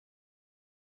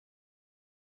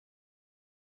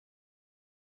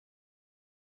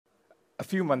A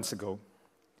few months ago,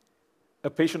 a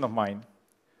patient of mine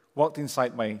walked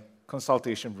inside my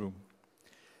consultation room,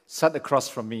 sat across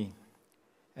from me,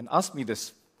 and asked me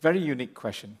this very unique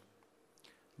question.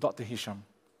 Dr. Hisham,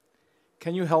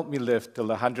 can you help me live till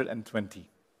 120?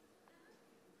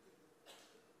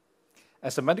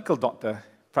 As a medical doctor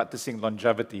practicing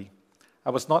longevity,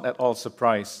 I was not at all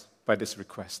surprised by this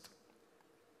request.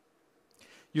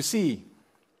 You see,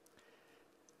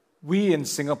 we in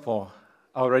Singapore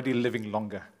are already living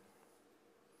longer.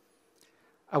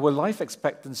 Our life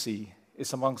expectancy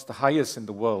is amongst the highest in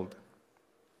the world.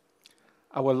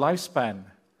 Our lifespan,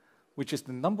 which is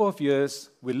the number of years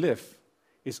we live,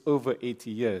 is over 80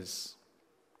 years.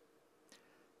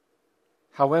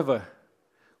 However,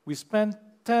 we spend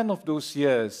 10 of those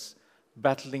years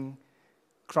battling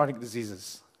chronic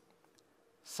diseases,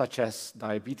 such as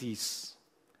diabetes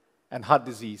and heart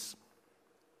disease.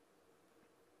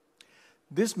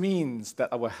 This means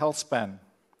that our health span,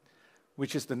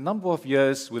 which is the number of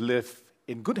years we live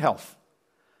in good health,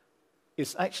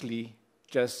 is actually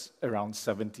just around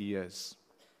 70 years.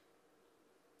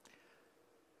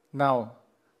 Now,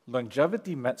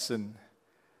 longevity medicine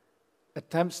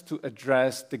attempts to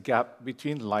address the gap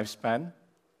between lifespan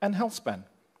and health span.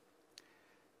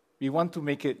 We want to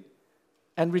make it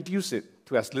and reduce it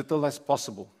to as little as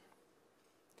possible.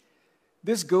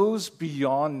 This goes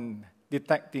beyond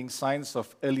detecting signs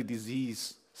of early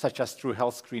disease, such as through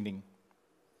health screening.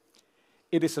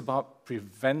 It is about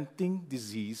preventing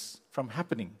disease from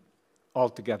happening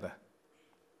altogether.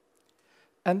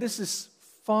 And this is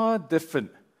far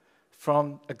different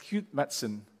from acute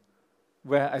medicine,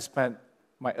 where I spent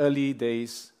my early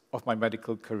days of my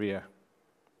medical career.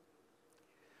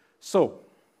 So,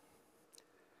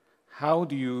 how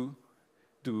do you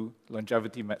do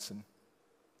longevity medicine?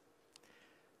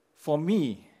 For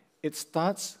me, it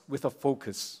starts with a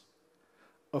focus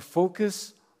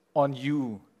on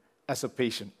you as a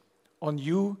patient, on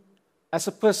you as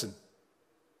a person.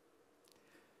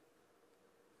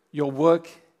 Your work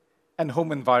and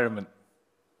home environment,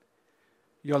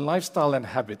 your lifestyle and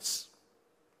habits,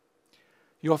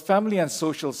 your family and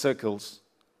social circles,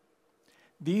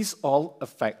 these all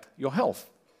affect your health.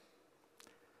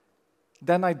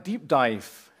 Then I deep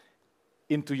dive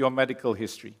into your medical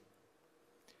history.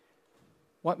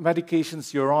 What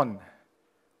medications you're on,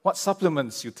 what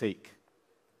supplements you take,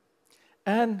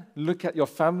 and look at your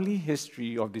family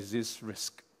history of disease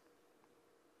risk.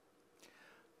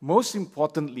 Most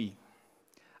importantly,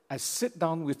 I sit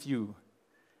down with you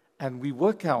and we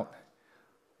work out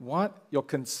what your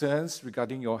concerns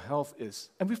regarding your health is,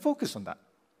 and we focus on that.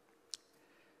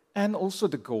 And also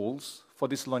the goals for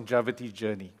this longevity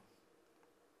journey.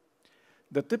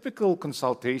 The typical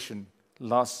consultation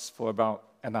lasts for about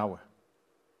an hour.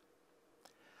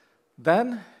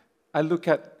 Then I look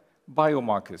at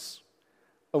biomarkers,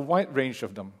 a wide range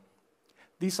of them.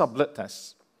 These are blood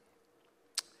tests.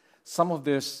 Some of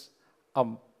these are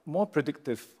more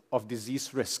predictive of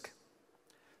disease risk.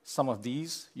 Some of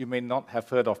these you may not have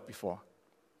heard of before,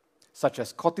 such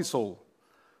as cortisol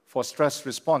for stress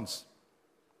response,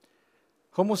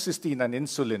 homocysteine and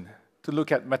insulin to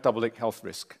look at metabolic health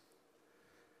risk,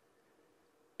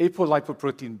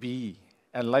 apolipoprotein B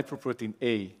and lipoprotein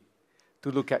A to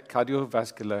look at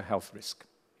cardiovascular health risk.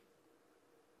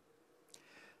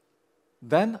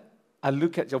 Then I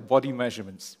look at your body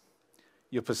measurements,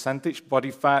 your percentage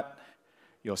body fat,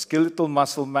 your skeletal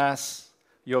muscle mass,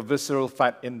 your visceral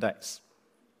fat index.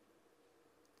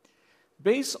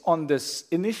 Based on this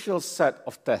initial set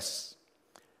of tests,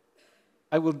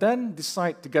 I will then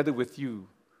decide together with you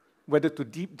whether to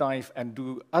deep dive and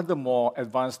do other more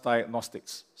advanced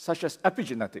diagnostics, such as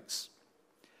epigenetics,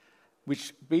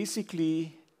 which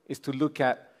basically is to look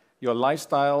at your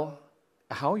lifestyle,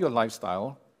 how your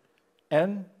lifestyle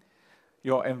and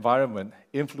your environment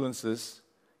influences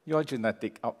your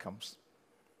genetic outcomes.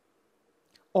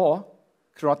 Or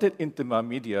carotid intima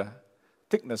media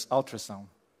thickness ultrasound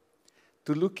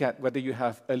to look at whether you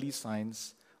have early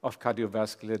signs of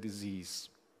cardiovascular disease.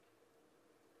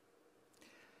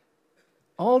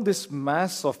 All this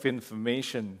mass of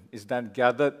information is then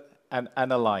gathered and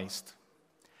analyzed.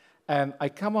 And I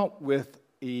come up with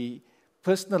a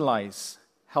personalized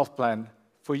health plan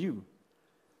for you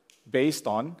based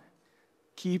on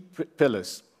key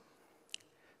pillars.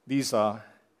 These are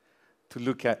to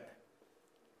look at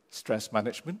stress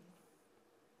management,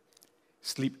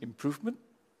 sleep improvement,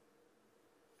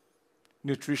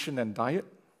 nutrition and diet,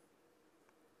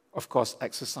 of course,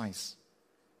 exercise,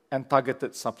 and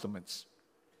targeted supplements.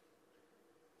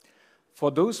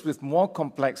 For those with more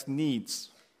complex needs,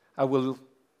 I will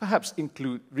perhaps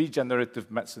include regenerative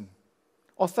medicine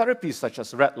or therapies such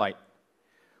as red light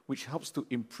which helps to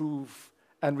improve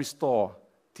and restore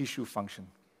tissue function.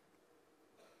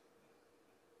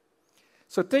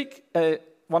 So take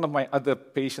one of my other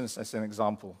patients as an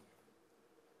example.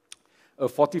 A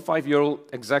 45-year-old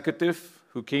executive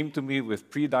who came to me with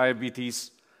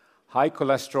prediabetes, high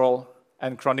cholesterol,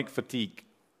 and chronic fatigue.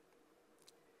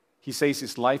 He says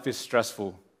his life is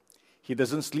stressful. He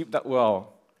doesn't sleep that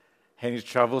well, and he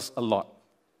travels a lot.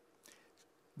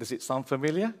 Does it sound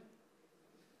familiar?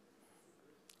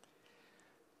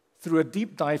 Through a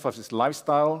deep dive of his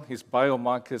lifestyle, his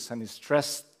biomarkers, and his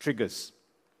stress triggers,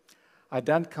 I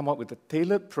then come up with a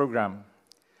tailored program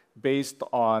based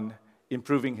on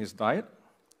improving his diet,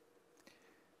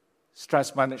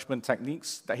 stress management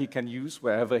techniques that he can use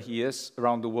wherever he is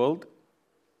around the world,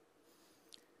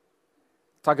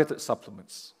 targeted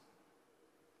supplements,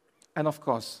 and of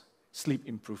course, sleep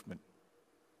improvement.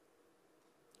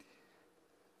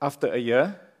 After a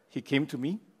year, he came to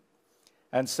me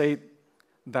and said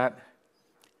that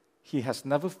he has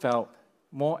never felt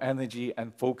more energy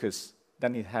and focus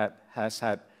than he has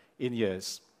had in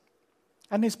years.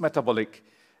 And his metabolic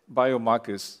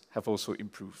biomarkers have also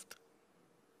improved.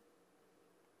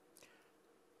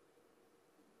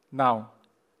 Now,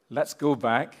 let's go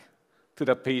back to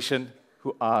the patient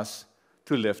who asked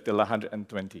to live till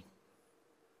 120.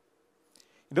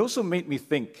 It also made me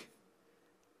think,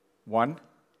 one,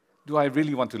 do I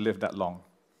really want to live that long?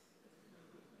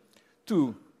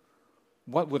 Two,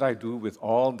 what would I do with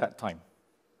all that time?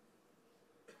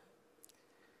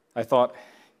 I thought,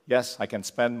 yes, I can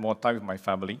spend more time with my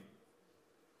family.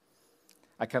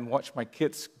 I can watch my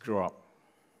kids grow up.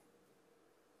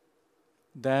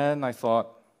 Then I thought,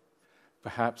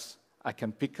 perhaps I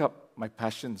can pick up my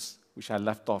passions, which I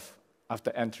left off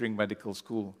after entering medical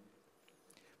school,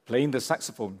 playing the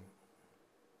saxophone,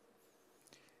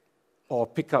 or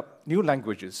pick up new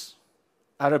languages,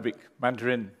 Arabic,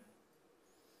 Mandarin.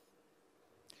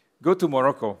 Go to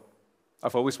Morocco.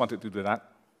 I've always wanted to do that.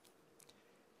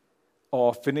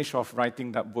 Or finish off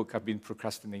writing that book I've been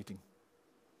procrastinating.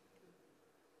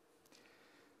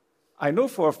 I know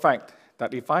for a fact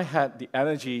that if I had the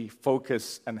energy,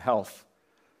 focus, and health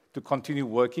to continue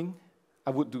working, I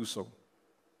would do so.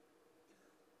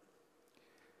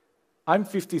 I'm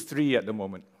 53 at the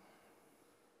moment.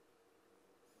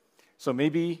 So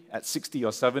maybe at 60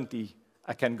 or 70,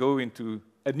 I can go into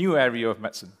a new area of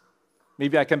medicine.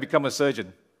 Maybe I can become a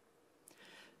surgeon.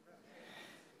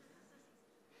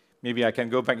 Maybe I can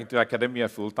go back into academia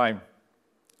full-time.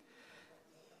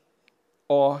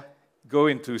 Or go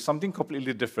into something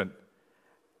completely different,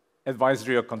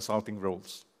 advisory or consulting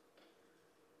roles.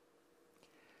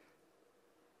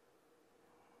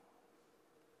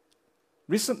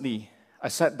 Recently, I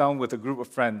sat down with a group of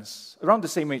friends around the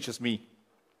same age as me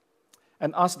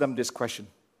and asked them this question.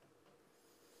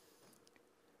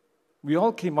 We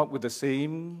all came up with the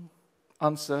same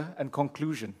answer and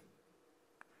conclusion.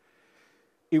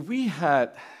 If we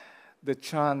had the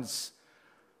chance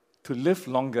to live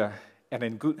longer and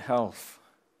in good health,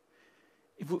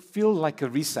 it would feel like a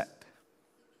reset.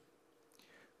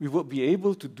 We would be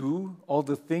able to do all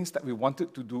the things that we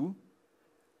wanted to do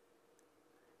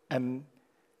and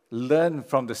learn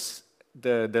from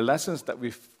the lessons that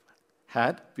we've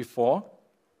had before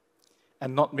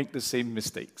and not make the same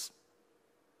mistakes.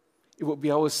 It would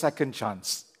be our second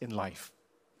chance in life.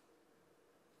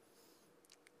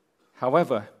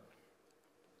 However,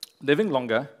 living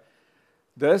longer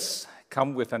does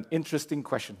come with an interesting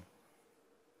question.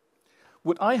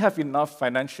 Would I have enough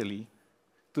financially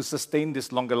to sustain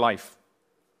this longer life?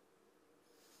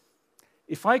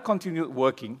 If I continued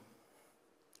working,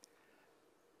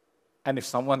 and if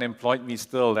someone employed me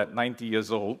still at 90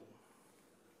 years old,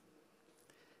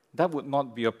 that would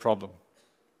not be a problem.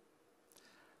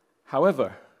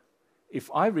 However, if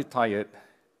I retired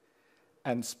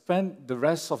and spent the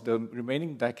rest of the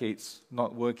remaining decades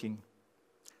not working,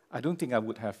 I don't think I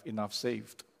would have enough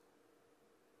saved.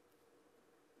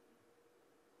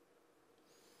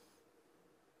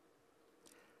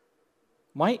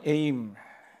 My aim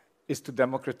is to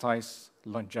democratize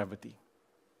longevity.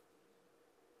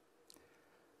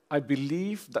 I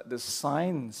believe that the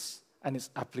science and its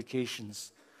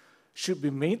applications should be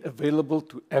made available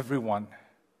to everyone,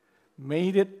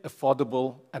 made it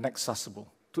affordable and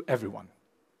accessible to everyone.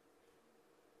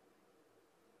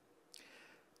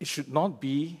 It should not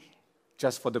be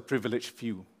just for the privileged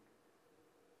few.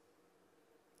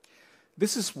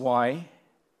 This is why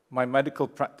my medical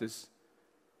practice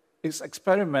is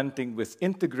experimenting with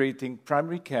integrating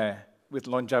primary care with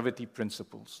longevity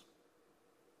principles.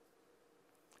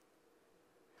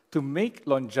 To make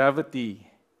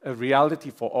longevity a reality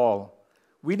for all,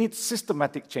 we need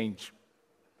systematic change.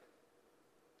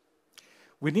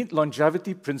 We need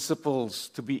longevity principles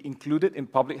to be included in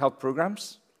public health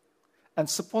programs and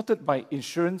supported by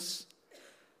insurance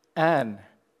and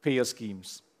payer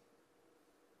schemes.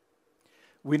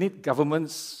 We need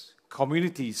governments,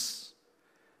 communities,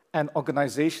 and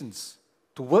organizations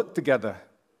to work together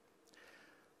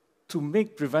to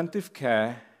make preventive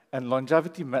care and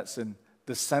longevity medicine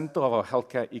the center of our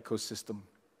healthcare ecosystem.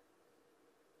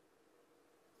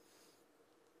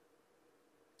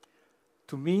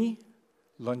 To me,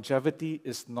 longevity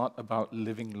is not about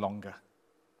living longer.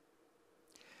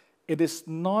 It is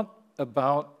not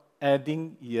about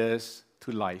adding years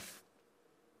to life,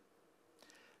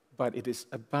 but it is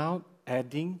about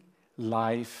adding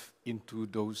life into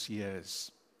those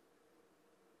years.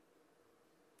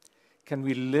 Can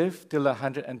we live till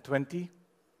 120?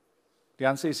 The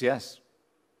answer is yes.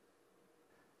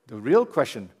 The real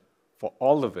question for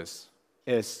all of us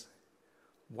is,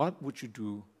 what would you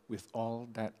do with all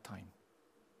that time?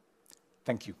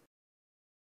 Thank you.